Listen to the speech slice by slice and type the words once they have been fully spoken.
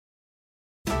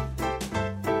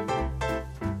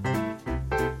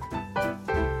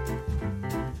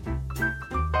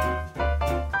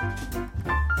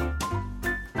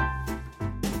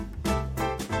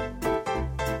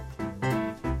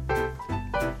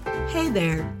Hey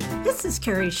there, this is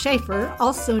Carrie Schaefer,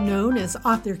 also known as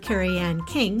author Carrie Ann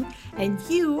King, and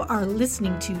you are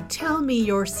listening to Tell Me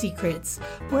Your Secrets,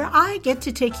 where I get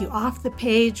to take you off the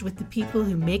page with the people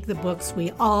who make the books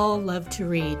we all love to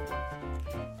read.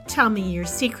 Tell Me Your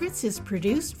Secrets is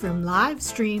produced from live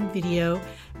stream video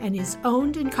and is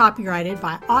owned and copyrighted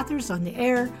by Authors on the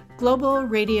Air Global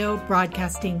Radio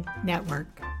Broadcasting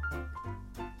Network.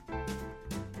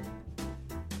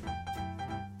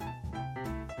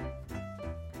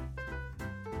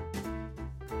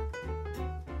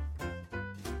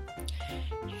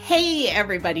 Hey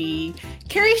everybody,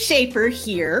 Carrie Schaefer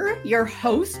here, your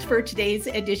host for today's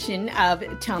edition of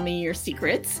Tell Me Your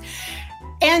Secrets.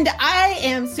 And I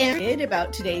am so excited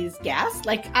about today's guest,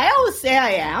 like I always say I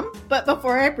am, but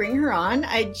before I bring her on,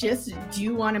 I just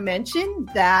do want to mention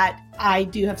that I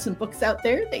do have some books out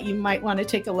there that you might want to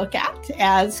take a look at.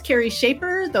 As Carrie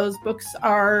Schaefer, those books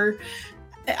are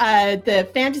the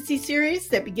fantasy series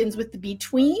that begins with The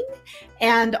Between,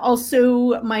 and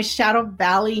also my Shadow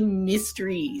Valley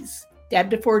Mysteries. Dead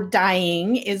Before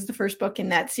Dying is the first book in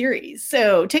that series.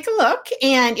 So take a look.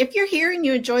 And if you're here and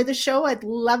you enjoy the show, I'd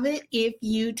love it if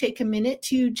you take a minute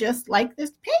to just like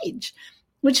this page,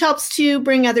 which helps to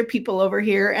bring other people over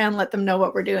here and let them know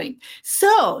what we're doing.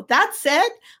 So that said,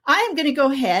 I am going to go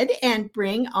ahead and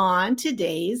bring on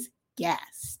today's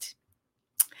guest.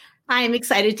 I am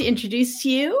excited to introduce to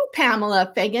you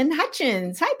Pamela Fagan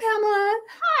Hutchins. Hi, Pamela.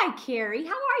 Hi, Carrie.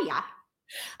 How are ya?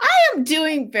 I am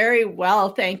doing very well,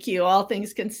 thank you, all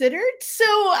things considered. So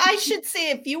I should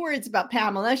say a few words about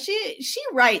Pamela. She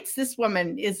writes, this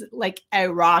woman is like a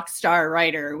rock star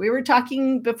writer. We were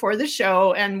talking before the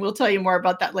show, and we'll tell you more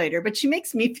about that later, but she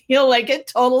makes me feel like a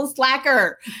total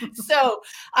slacker. So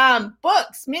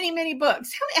books, many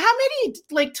books. How many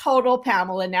like total,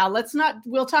 Pamela? Now,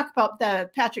 we'll talk about the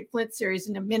Patrick Flint series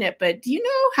in a minute, but do you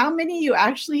know how many you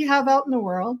actually have out in the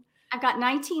world? I've got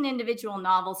 19 individual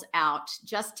novels out,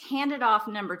 just handed off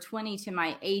number 20 to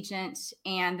my agent.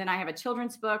 And then I have a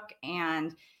children's book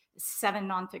and 7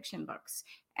 nonfiction books.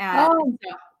 And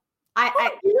so I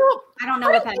don't know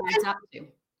what that adds up to.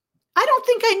 I don't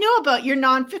think I know about your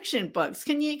nonfiction books.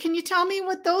 Can you tell me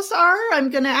what those are? I'm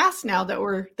going to ask now that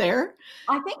we're there.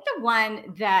 I think the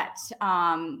one that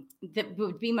that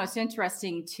would be most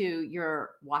interesting to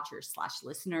your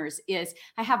watchers/listeners is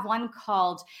I have one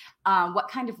called "What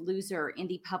Kind of Loser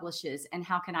Indie Publishes and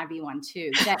How Can I Be One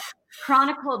Too?" that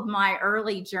chronicled my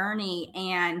early journey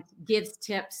and gives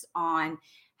tips on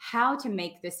how to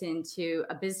make this into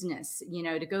a business. You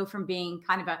know, to go from being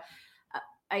kind of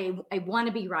a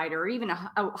wannabe writer or even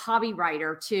a hobby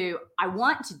writer to I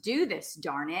want to do this,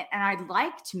 darn it, and I'd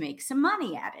like to make some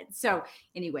money at it. So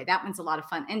anyway, that one's a lot of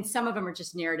fun. And some of them are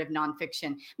just narrative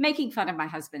nonfiction, making fun of my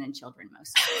husband and children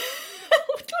mostly.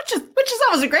 which is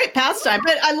always a great pastime.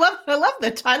 But I love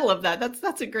the title of that.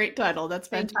 That's a great title. That's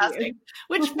fantastic.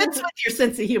 Which fits with your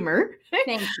sense of humor.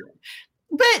 Thank you.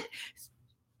 But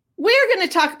we're going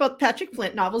to talk about Patrick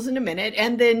Flint novels in a minute,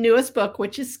 and the newest book,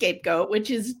 which is Scapegoat, which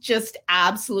is just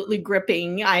absolutely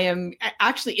gripping. I am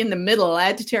actually in the middle. I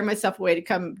had to tear myself away to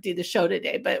come do the show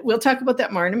today, but we'll talk about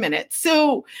that more in a minute.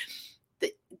 So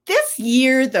this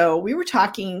year, though, we were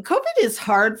talking, COVID is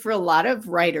hard for a lot of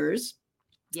writers.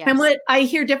 Yes. And what I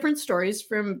hear different stories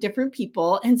from different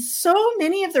people. And so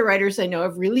many of the writers I know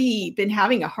have really been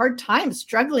having a hard time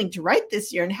struggling to write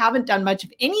this year and haven't done much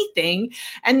of anything.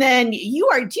 And then do you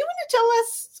want to tell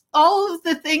us all of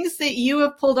the things that you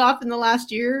have pulled off in the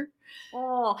last year?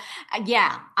 Oh,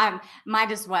 yeah, I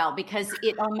might as well, because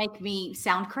it'll make me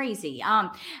sound crazy.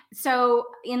 So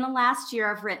in the last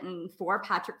year, I've written 4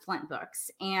 Patrick Flint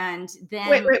books, and then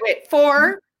wait,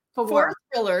 4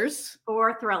 thrillers.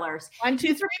 4 thrillers. 1,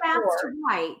 2, 3, 4.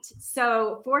 Right.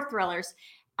 So 4 thrillers.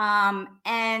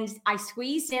 And I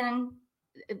squeezed in,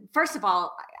 first of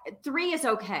all, 3 is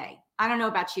okay. I don't know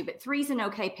about you, but 3 is an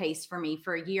okay pace for me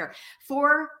for a year.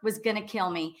 4 was going to kill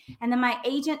me. And then my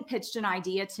agent pitched an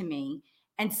idea to me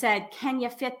and said, can you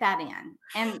fit that in?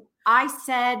 And I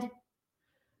said,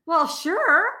 well,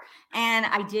 sure. And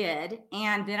I did.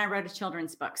 And then I wrote a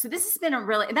children's book. So this has been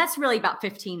that's really about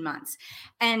 15 months.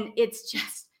 And it's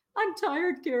just, I'm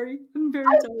tired, Carrie. I'm very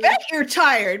tired. I bet you're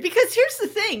tired, because here's the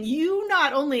thing. You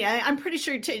not only, I'm pretty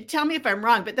sure, tell me if I'm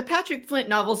wrong, but the Patrick Flint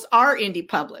novels are indie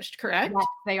published, correct? Yes,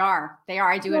 they are.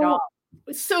 I do it all.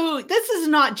 So this is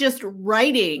not just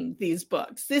writing these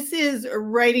books. This is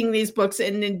writing these books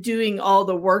and then doing all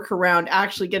the work around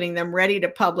actually getting them ready to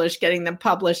publish, getting them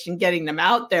published, and getting them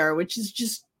out there, which is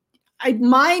just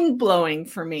mind-blowing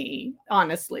for me,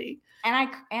 honestly.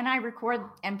 And I record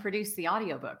and produce the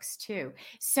audiobooks too.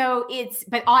 So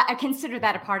but I consider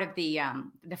that a part of the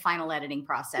final editing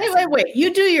process. Wait.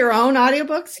 You do your own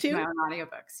audiobooks too? My own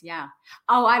audiobooks. Yeah.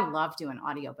 Oh, I love doing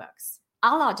audiobooks.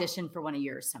 I'll audition for one of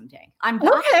yours someday.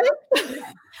 Okay.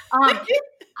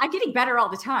 I'm getting better all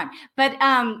the time. But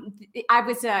I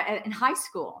was in high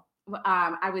school.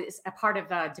 I was a part of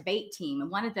a debate team,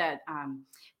 and one of the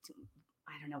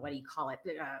I don't know, what do you call it?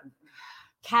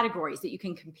 Categories that you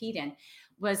can compete in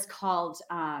was called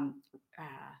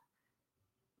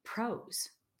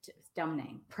prose. Dumb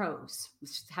name, prose.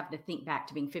 Just having to think back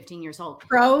to being 15 years old.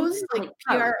 Prose, like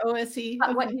PROSE.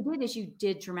 But what you did is you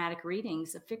did dramatic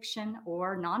readings of fiction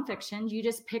or nonfiction. You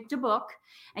just picked a book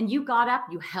and you got up,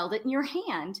 you held it in your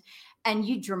hand, and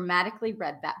you dramatically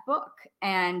read that book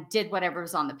and did whatever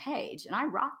was on the page. And I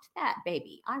rocked that,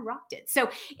 baby. I rocked it. So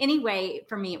anyway,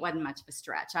 for me, it wasn't much of a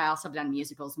stretch. I also have done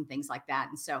musicals and things like that.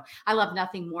 And so I love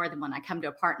nothing more than when I come to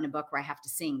a part in a book where I have to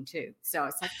sing too. So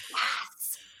it's like,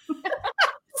 yes.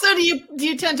 So do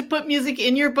you tend to put music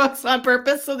in your books on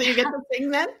purpose so that you get to sing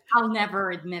then? I'll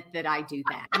never admit that I do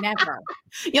that. Never.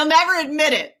 You'll never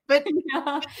admit it, but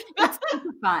it's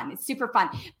super fun. It's super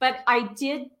fun. But I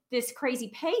did this crazy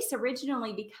pace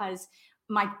originally because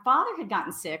my father had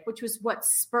gotten sick, which was what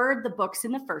spurred the books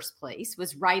in the first place,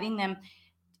 was writing them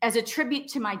as a tribute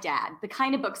to my dad, the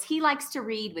kind of books he likes to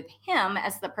read with him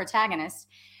as the protagonist.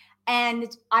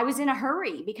 And I was in a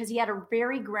hurry because he had a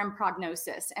very grim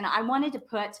prognosis. And I wanted to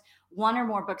put one or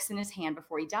more books in his hand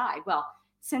before he died. Well,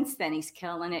 since then, he's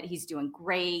killing it. He's doing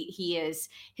great.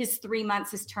 His 3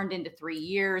 months has turned into 3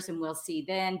 years, and we'll see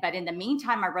then. But in the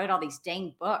meantime, I wrote all these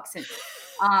dang books,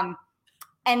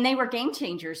 and they were game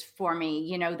changers for me.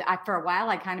 You know, for a while,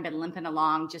 I kind of been limping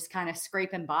along, just kind of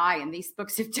scraping by, and these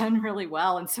books have done really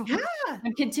well. And so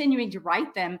I'm continuing to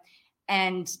write them,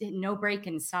 and no break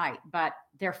in sight, but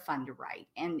they're fun to write.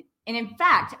 And in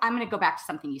fact, I'm going to go back to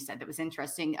something you said that was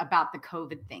interesting about the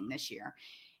COVID thing this year.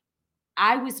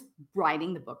 I was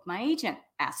writing the book my agent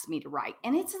asked me to write.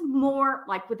 And it's more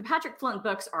like with the Patrick Flint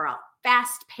books are a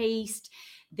fast paced,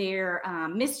 they're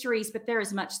mysteries, but they're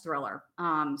as much thriller,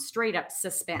 straight up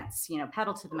suspense, you know,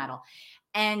 pedal to the metal.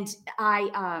 And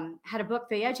I had a book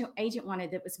the agent wanted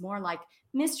that was more like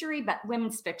mystery, but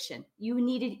women's fiction. You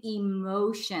needed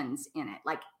emotions in it,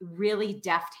 like really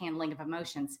deft handling of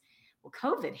emotions. Well,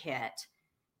 COVID hit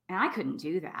and I couldn't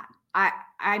do that.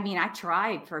 I mean, I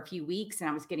tried for a few weeks and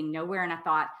I was getting nowhere. And I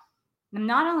thought, I'm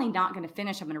not only not going to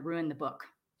finish, I'm going to ruin the book.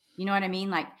 You know what I mean?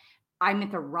 Like I'm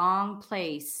at the wrong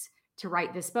place to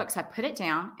write this book. So I put it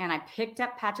down and I picked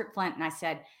up Patrick Flint and I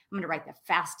said, I'm going to write the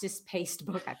fastest paced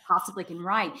book I possibly can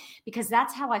write, because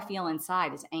that's how I feel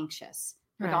inside, is anxious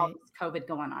with all this COVID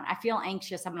going on. I feel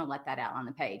anxious. I'm going to let that out on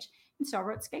the page. And so I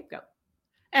wrote Scapegoat.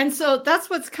 And so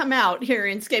that's what's come out here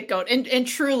in Scapegoat. And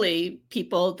truly,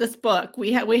 people, this book,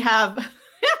 we have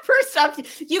first off,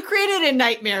 you created a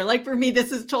nightmare. Like for me,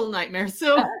 this is a total nightmare.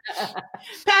 So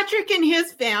Patrick and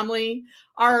his family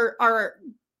are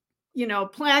you know,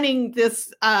 planning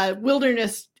this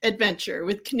wilderness adventure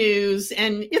with canoes.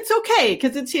 And it's okay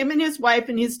because it's him and his wife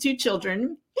and his 2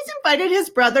 children. He's invited his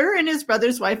brother and his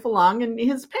brother's wife along and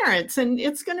his parents, and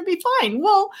it's going to be fine.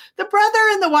 Well, the brother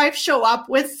and the wife show up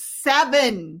with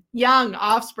 7 young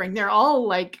offspring. They're all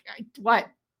like, what,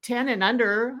 10 and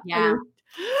under? Yeah.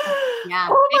 Yeah.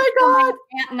 Oh my God.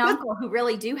 My aunt and uncle who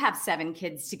really do have 7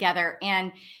 kids together.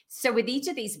 And so with each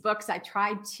of these books, I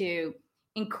tried to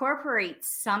incorporate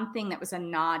something that was a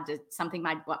nod to something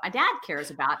what my dad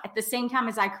cares about, at the same time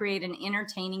as I create an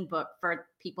entertaining book for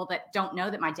people that don't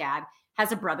know that my dad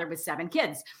has a brother with 7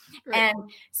 kids. Right. And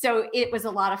so it was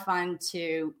a lot of fun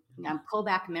to pull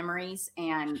back memories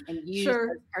and use those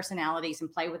personalities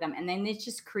and play with them. And then they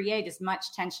just create as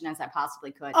much tension as I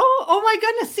possibly could. Oh my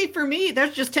goodness. See, for me,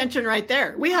 there's just tension right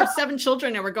there. We have 7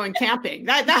 children and we're going camping.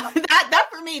 That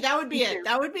for me, that would be it.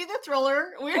 That would be the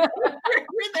thriller. We're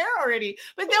there already.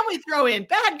 But then we throw in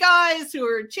bad guys who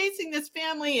are chasing this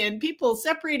family and people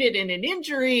separated in an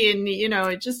injury. And, you know,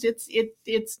 it's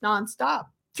nonstop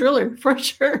thriller for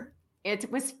sure. It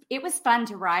was fun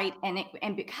to write.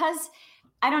 And because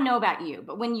I don't know about you,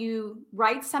 but when you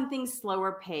write something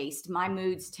slower paced, my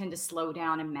moods tend to slow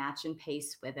down and match and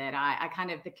pace with it. I kind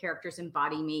of, the characters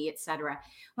embody me, etc.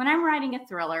 When I'm writing a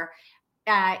thriller,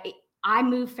 I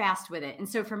move fast with it. And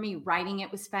so for me, writing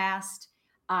it was fast.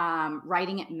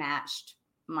 Writing it matched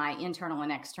my internal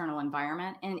and external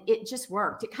environment. And it just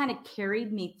worked. It kind of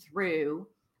carried me through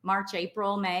March,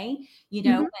 April, May, you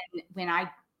know, when I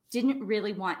didn't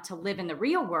really want to live in the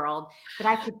real world, but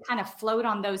I could kind of float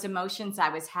on those emotions I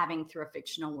was having through a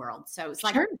fictional world. So it's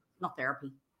like personal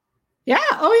therapy. Yeah.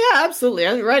 Oh, yeah,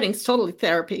 absolutely. Writing's totally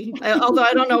therapy. Although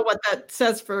I don't know what that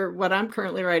says for what I'm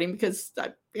currently writing, because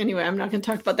anyway, I'm not going to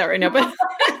talk about that right now. But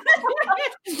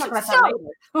Talk about that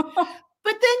later.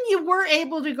 but then you were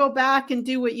able to go back and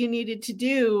do what you needed to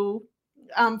do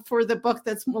for the book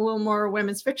that's a little more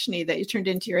women's fiction-y that you turned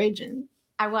into your agent.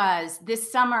 I was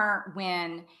this summer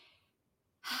when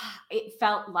it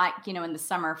felt like, in the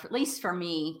summer, at least for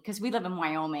me, because we live in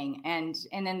Wyoming, and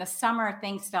in the summer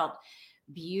things felt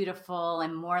beautiful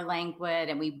and more languid,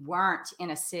 and we weren't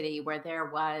in a city where there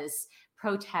was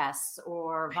protests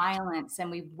or violence, and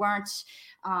we weren't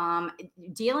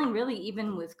dealing really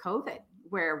even with COVID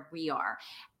where we are.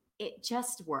 It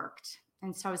just worked,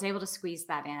 and so I was able to squeeze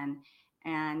that in.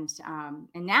 And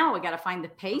now we got to find the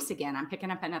pace again. I'm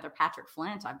picking up another Patrick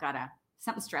Flint.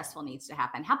 Something stressful needs to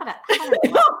happen. How about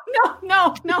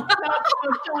No,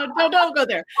 don't go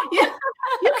there. You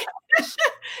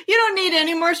don't need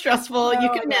any more stressful.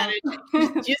 You can manage.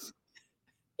 Just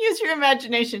use your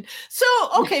imagination. So,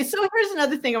 okay. So here's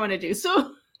another thing I want to do.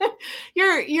 So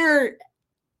you're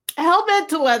hell bent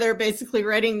to leather, basically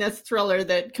writing this thriller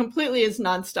that completely is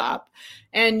nonstop.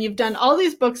 And you've done all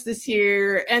these books this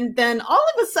year. And then all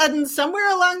of a sudden, somewhere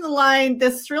along the line,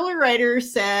 this thriller writer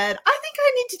said, I think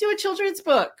I need to do a children's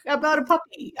book about a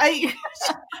puppy. Tell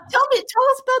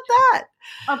us about that.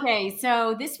 Okay.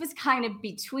 So this was kind of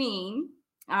between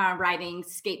writing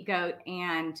Scapegoat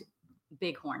and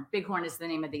Bighorn. Bighorn is the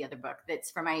name of the other book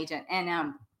that's for my agent.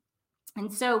 And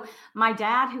so my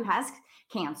dad, who has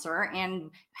cancer and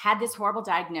had this horrible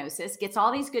diagnosis, gets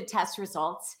all these good test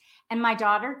results. And my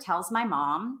daughter tells my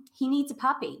mom he needs a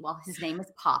puppy. Well, his name is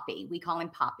Poppy. We call him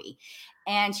Poppy.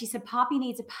 And she said, Poppy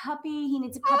needs a puppy. He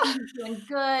needs a puppy. He's doing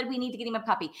good. We need to get him a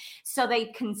puppy. So they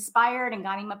conspired and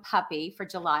got him a puppy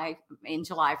in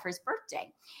July for his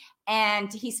birthday.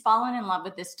 And he's fallen in love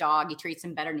with this dog. He treats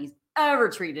him better than he's ever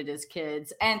treated his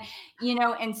kids. And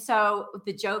so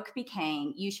the joke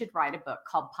became, you should write a book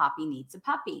called Poppy Needs a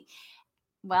Puppy.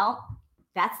 Well,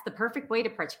 that's the perfect way to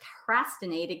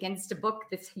procrastinate against a book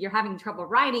that you're having trouble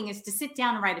writing, is to sit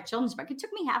down and write a children's book. It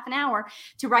took me half an hour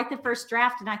to write the first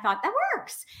draft, and I thought that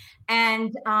works.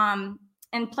 And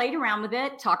played around with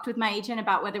it, talked with my agent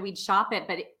about whether we'd shop it,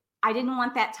 but I didn't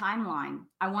want that timeline.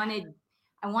 I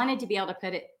wanted to be able to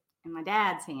put it in my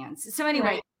dad's hands. So anyway,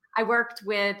 right. I worked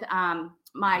with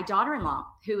my daughter-in-law,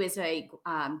 who is a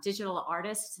digital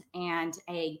artist and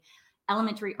a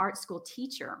elementary art school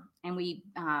teacher, and we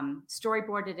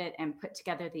storyboarded it and put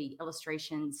together the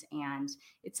illustrations, and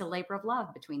it's a labor of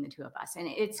love between the two of us, and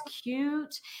it's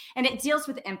cute, and it deals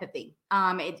with empathy,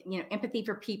 empathy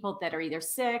for people that are either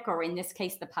sick, or in this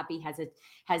case the puppy has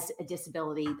a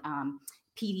disability,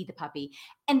 Petey the puppy.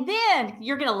 And then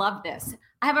you're gonna love this.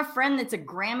 I have a friend that's a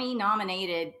Grammy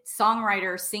nominated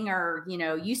songwriter, singer,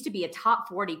 used to be a top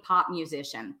 40 pop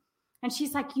musician. And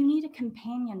she's like, you need a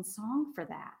companion song for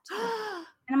that.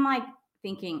 And I'm like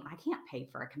thinking, I can't pay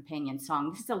for a companion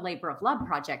song. This is a labor of love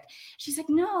project. She's like,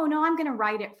 no, I'm going to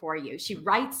write it for you. She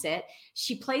writes it.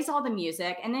 She plays all the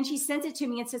music. And then she sends it to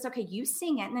me and says, okay, you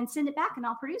sing it and then send it back and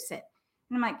I'll produce it.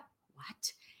 And I'm like,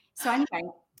 what? So anyway,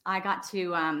 I got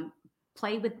to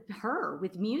play with her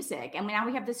with music. And now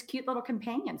we have this cute little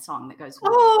companion song that goes with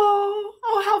it.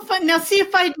 Oh, how fun. Now, see,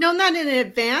 if I'd known that in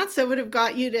advance, I would have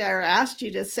got you to, or asked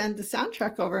you to send the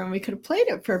soundtrack over and we could have played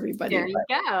it for everybody. There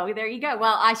you go.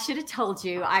 Well, I should have told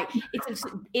you.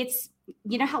 It's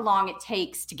you know how long it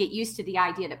takes to get used to the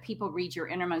idea that people read your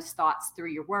innermost thoughts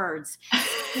through your words.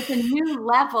 It's a new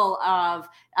level of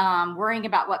worrying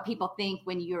about what people think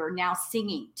when you're now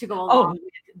singing to go along with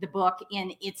the book.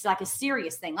 And it's like a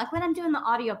serious thing. Like when I'm doing the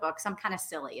audiobooks, I'm kind of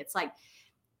silly. It's like,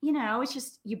 it's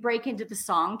just, you break into the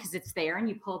song because it's there and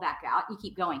you pull back out, you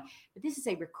keep going. But this is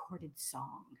a recorded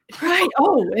song. Right.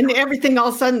 Oh, and everything all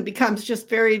of a sudden becomes just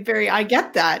very, very, I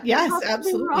get that. Yes,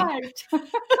 absolutely. Right.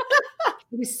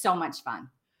 It was so much fun.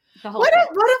 What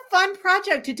a fun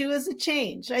project to do as a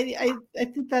change. I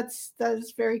think that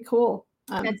is very cool.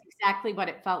 That's exactly what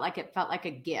it felt like. It felt like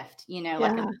a gift,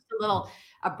 like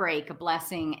a break, a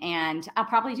blessing. And I'll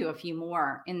probably do a few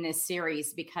more in this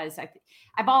series because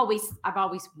I've always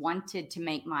wanted to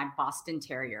make my Boston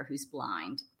Terrier, who's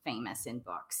blind, famous in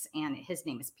books, and his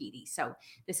name is Petey. So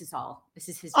this is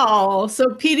his. Oh,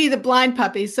 so Petey the blind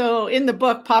puppy. So in the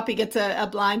book, Poppy gets a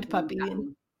blind puppy.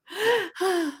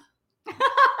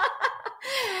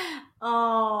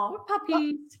 Oh,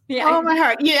 puppies. Yeah. Oh, my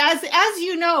heart. Yeah. As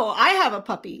you know, I have a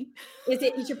puppy.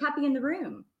 Is your puppy in the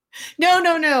room?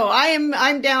 No.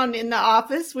 I'm down in the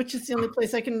office, which is the only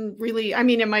place I can really, I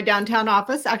mean, in my downtown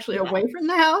office, actually away from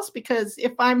the house, because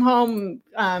if I'm home,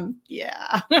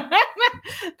 yeah,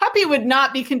 puppy would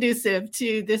not be conducive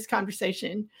to this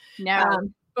conversation. No.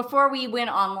 Before we went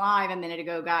on live a minute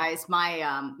ago, guys,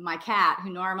 my cat, who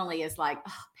normally is like,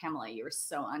 oh, Pamela, you're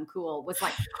so uncool, was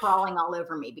like crawling all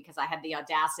over me because I had the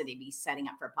audacity to be setting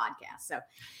up for a podcast. So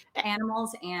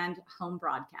animals and home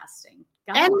broadcasting.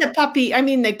 And the puppy, I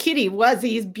mean, the kitty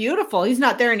he's beautiful. He's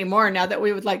not there anymore now that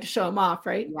we would like to show him off,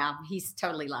 right? Yeah, he's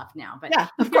totally left now. But yeah,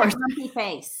 of course. Grumpy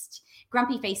faced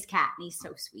cat, and he's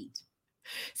so sweet.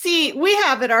 See, we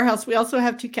have at our house, we also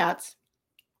have 2 cats.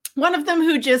 One of them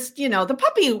who just, the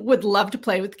puppy would love to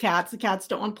play with the cats. The cats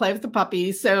don't want to play with the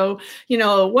puppy. So,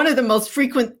 one of the most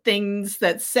frequent things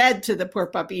that's said to the poor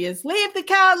puppy is, leave the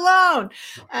cat alone.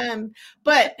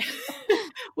 But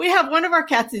we have one of our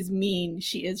cats is mean.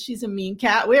 She's a mean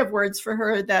cat. We have words for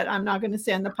her that I'm not going to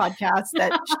say on the podcast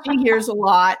that she hears a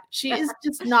lot. She is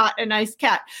just not a nice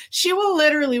cat. She will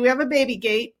literally, we have a baby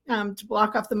gate to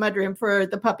block off the mudroom for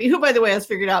the puppy, who, by the way, has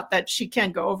figured out that she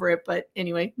can go over it. But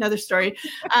anyway, another story.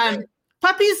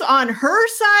 Puppy's on her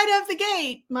side of the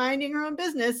gate, minding her own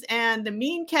business, and the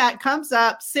mean cat comes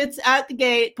up, sits at the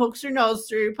gate, pokes her nose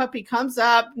through. Puppy comes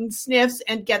up and sniffs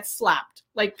and gets slapped.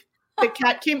 Like the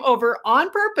cat came over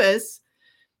on purpose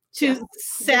to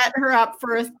set her up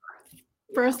for a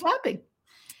slapping.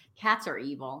 Cats are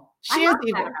evil. She is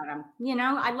evil.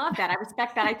 I love that. I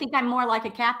respect that. I think I'm more like a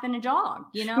cat than a dog,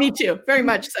 Me too. Very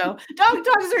much so. Dogs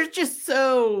are just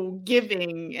so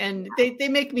giving, and they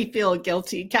make me feel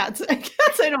guilty. Cats, I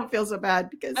don't feel so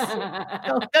bad because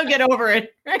they'll get over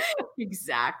it. Right?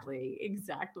 Exactly.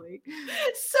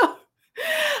 So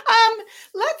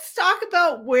let's talk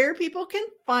about where people can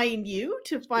find you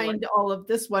to find all of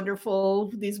these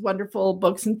wonderful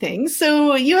books and things.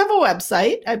 So you have a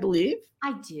website, I believe.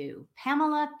 I do.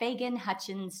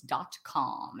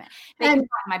 PamelaFaganHutchins.com. They can find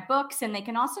my books, and they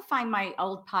can also find my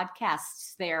old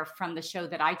podcasts there from the show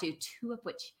that I do, 2 of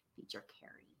which feature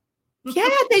Carrie. Yeah,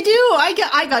 they do. I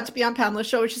got to be on Pamela's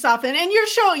show, which is often. And your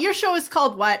show is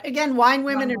called what? Again, Wine,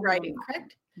 Women, and Writing,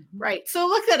 correct? Mm-hmm. Right. So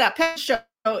look that up. Pamela's show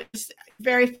is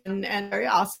very fun and very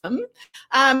awesome.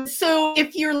 So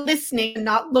if you're listening and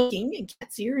not looking and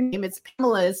can't see her name, it's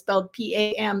Pamela, is spelled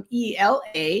Pamela,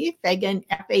 Fagan,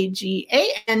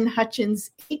 Fagan,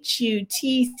 Hutchins,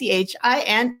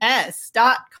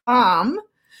 HUTCHINS.com.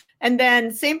 And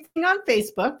then same thing on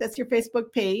Facebook. That's your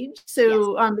Facebook page.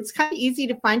 So yes. It's kind of easy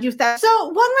to find you with that. So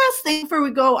one last thing before we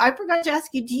go, I forgot to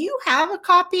ask you, do you have a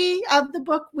copy of the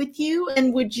book with you?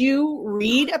 And would you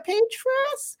read a page for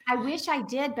us? I wish I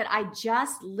did, but I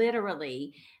just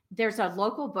literally, there's a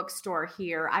local bookstore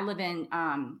here. I live in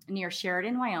near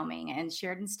Sheridan, Wyoming, and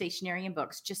Sheridan Stationery and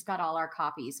Books just got all our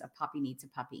copies of Poppy Needs a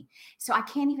Puppy. So I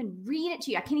can't even read it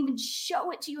to you. I can't even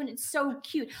show it to you. And it's so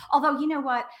cute. Although, you know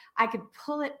what? I could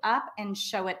pull it up and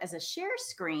show it as a share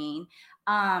screen.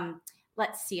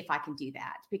 Let's see if I can do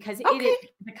that, because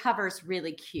the cover's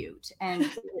really cute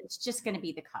and it's just going to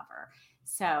be the cover.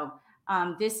 So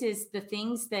this is the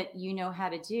things that you know how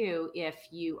to do if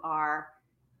you are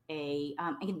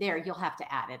there, you'll have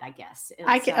to add it, I guess.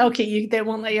 They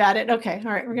won't let you add it. Okay.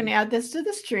 All right. We're going to add this to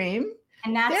the stream.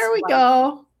 And there we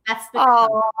go. That's the cover.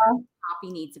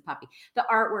 Poppy Needs a Puppy. The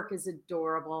artwork is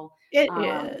adorable. It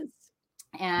is.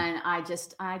 And I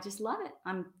just love it.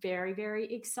 I'm very,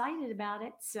 very excited about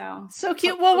it. So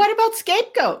cute. Well, what about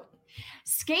Scapegoat?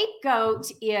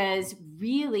 Scapegoat is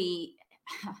really,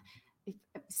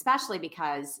 especially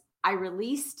because I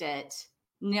released it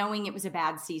knowing it was a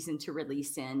bad season to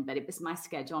release in, but it was my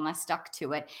schedule and I stuck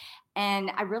to it.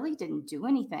 And I really didn't do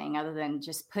anything other than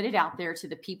just put it out there to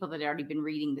the people that had already been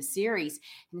reading the series.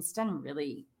 And it's done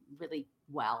really, really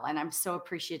well. And I'm so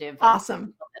appreciative. Awesome. Of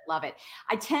people that love it.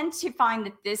 I tend to find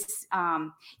that this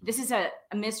is a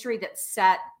mystery that's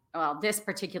set. Well, this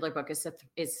particular book is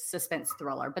suspense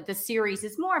thriller, but the series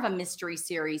is more of a mystery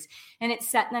series, and it's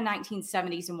set in the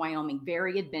 1970s in Wyoming,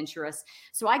 very adventurous.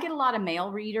 So I get a lot of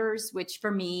male readers, which for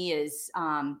me is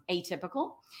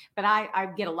atypical, but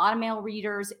I get a lot of male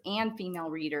readers and female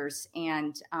readers,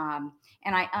 and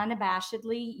I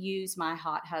unabashedly use my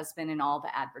hot husband in all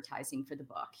the advertising for the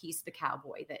book. He's the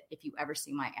cowboy that if you ever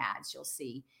see my ads, you'll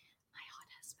see my hot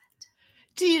husband.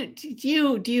 Do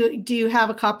you have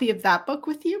a copy of that book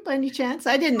with you by any chance?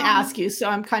 I didn't ask you, so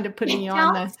I'm kind of putting you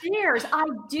on the downstairs. I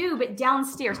do, but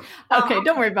downstairs. Okay,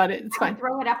 don't worry about it. It's fine.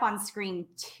 Throw it up on screen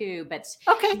too, but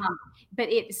okay. But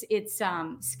it's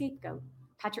Scapegoat,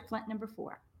 Patrick Flint, number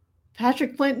 4.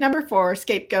 Patrick Flint, number 4,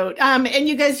 Scapegoat. And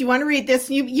you guys, you want to read this?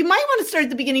 You might want to start at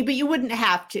the beginning, but you wouldn't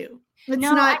have to. I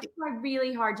tried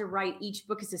really hard to write each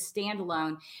book as a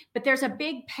standalone, but there's a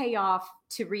big payoff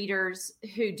to readers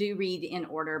who do read in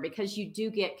order, because you do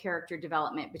get character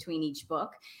development between each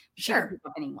book. Sure.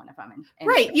 Any one of them.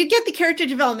 Right. You get the character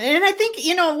development. And I think,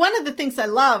 one of the things I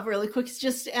love really quick is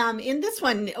just in this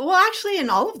one, well, actually in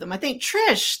all of them, I think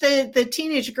Trish, the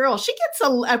teenage girl, she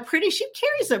gets she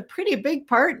carries a pretty big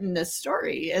part in this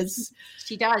story. As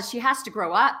she does. She has to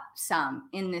grow up some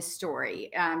in this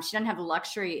story. She doesn't have the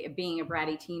luxury of being a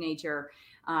bratty teenager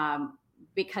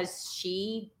because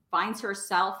she finds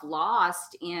herself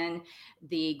lost in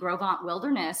the Grovant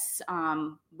wilderness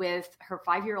with her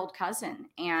 5-year-old cousin,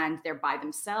 and they're by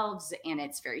themselves, and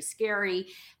it's very scary,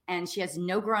 and she has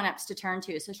no grown-ups to turn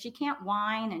to, so she can't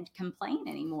whine and complain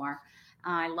anymore.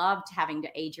 I loved having to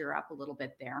age her up a little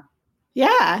bit there.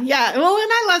 Yeah. Well,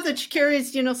 and I love that she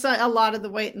carries, a lot of the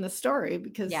weight in the story,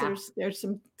 because there's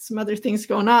some other things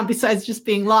going on besides just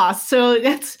being lost. So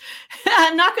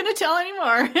I'm not going to tell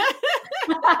anymore.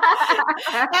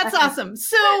 That's awesome.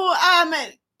 So,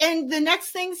 and the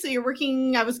next thing, so you're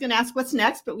working, I was going to ask what's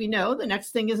next, but we know the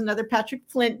next thing is another Patrick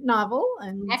Flint novel.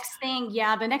 And the next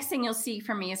thing you'll see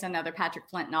from me is another Patrick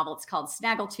Flint novel. It's called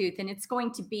Snaggletooth, and it's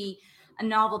going to be a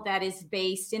novel that is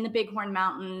based in the Bighorn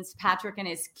Mountains. Patrick and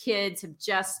his kids have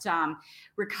just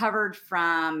recovered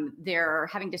from their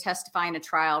having to testify in a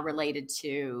trial related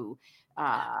to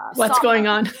what's going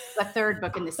on. The third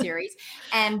book in the series.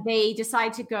 And they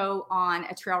decide to go on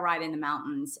a trail ride in the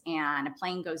mountains, and a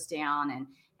plane goes down,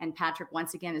 and Patrick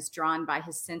once again is drawn by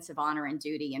his sense of honor and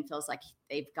duty and feels like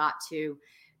they've got to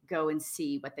go and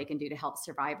see what they can do to help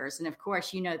survivors. And of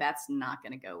course, that's not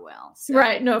going to go well. So.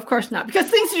 Right. No, of course not,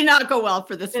 because things do not go well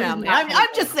for this family. I'm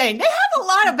just saying they have a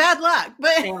lot of bad luck,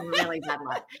 but they have really bad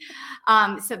luck.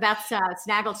 So that's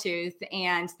Snaggletooth.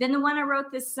 And then the one I wrote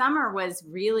this summer was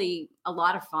really a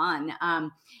lot of fun.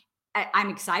 I'm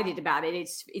excited about it.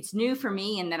 It's new for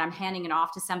me in that I'm handing it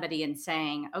off to somebody and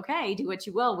saying, okay, do what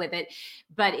you will with it.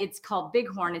 But it's called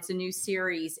Bighorn. It's a new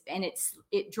series, and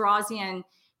it draws in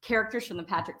characters from the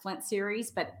Patrick Flint series,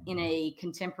 but in a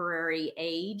contemporary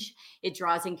age. It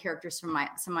draws in characters from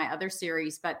some of my other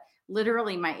series, but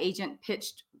literally my agent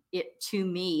pitched it to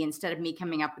me instead of me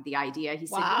coming up with the idea. He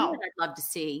said, what I'd love to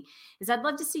see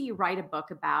you write a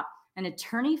book about an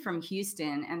attorney from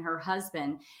Houston and her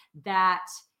husband that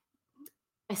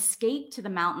escaped to the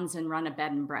mountains and run a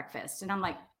bed and breakfast. And I'm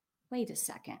like, wait a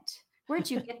second, where'd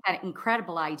you get that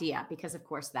incredible idea? Because of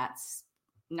course that's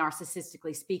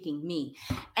narcissistically speaking, me.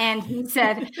 And he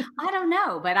said, I don't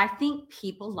know, but I think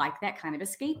people like that kind of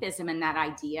escapism and that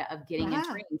idea of getting a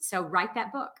dream. So write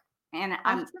that book. And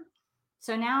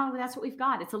so now that's what we've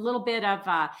got. It's a little bit of,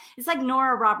 it's like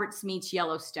Nora Roberts meets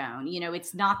Yellowstone.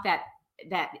 It's not that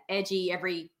edgy,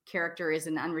 every character is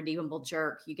an unredeemable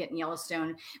jerk you get in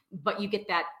Yellowstone, but you get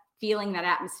that feeling, that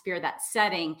atmosphere, that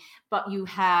setting, but you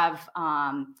have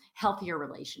healthier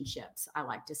relationships. I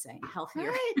like to say healthier. All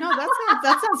right. No,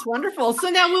 that sounds wonderful. So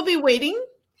now we'll be waiting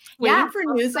for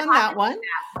news on that one.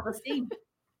 Let's see.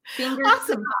 Fingers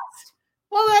awesome. crossed.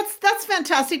 Well, that's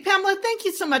fantastic. Pamela, thank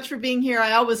you so much for being here.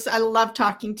 I love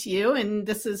talking to you. And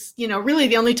this is, really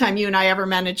the only time you and I ever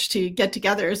manage to get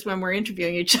together is when we're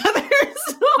interviewing each other.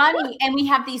 Funny. And we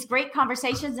have these great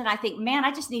conversations, and I think, man,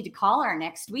 I just need to call her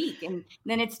next week. And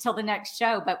then it's till the next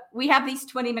show. But we have these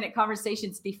 20-minute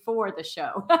conversations before the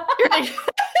show. Right.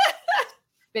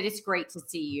 But it's great to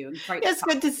see you. It's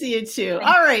good to see you too.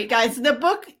 All right, guys. The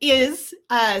book is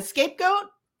Scapegoat,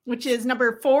 which is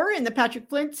number 4 in the Patrick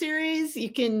Flint series.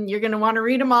 You're going to want to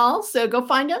read them all. So go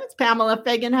find them. It's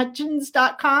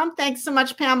PamelaFaganHutchins.com. Thanks so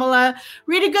much, Pamela.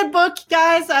 Read a good book,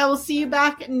 guys. I will see you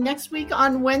back next week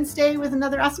on Wednesday with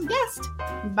another awesome guest.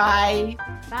 Bye.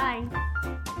 Bye.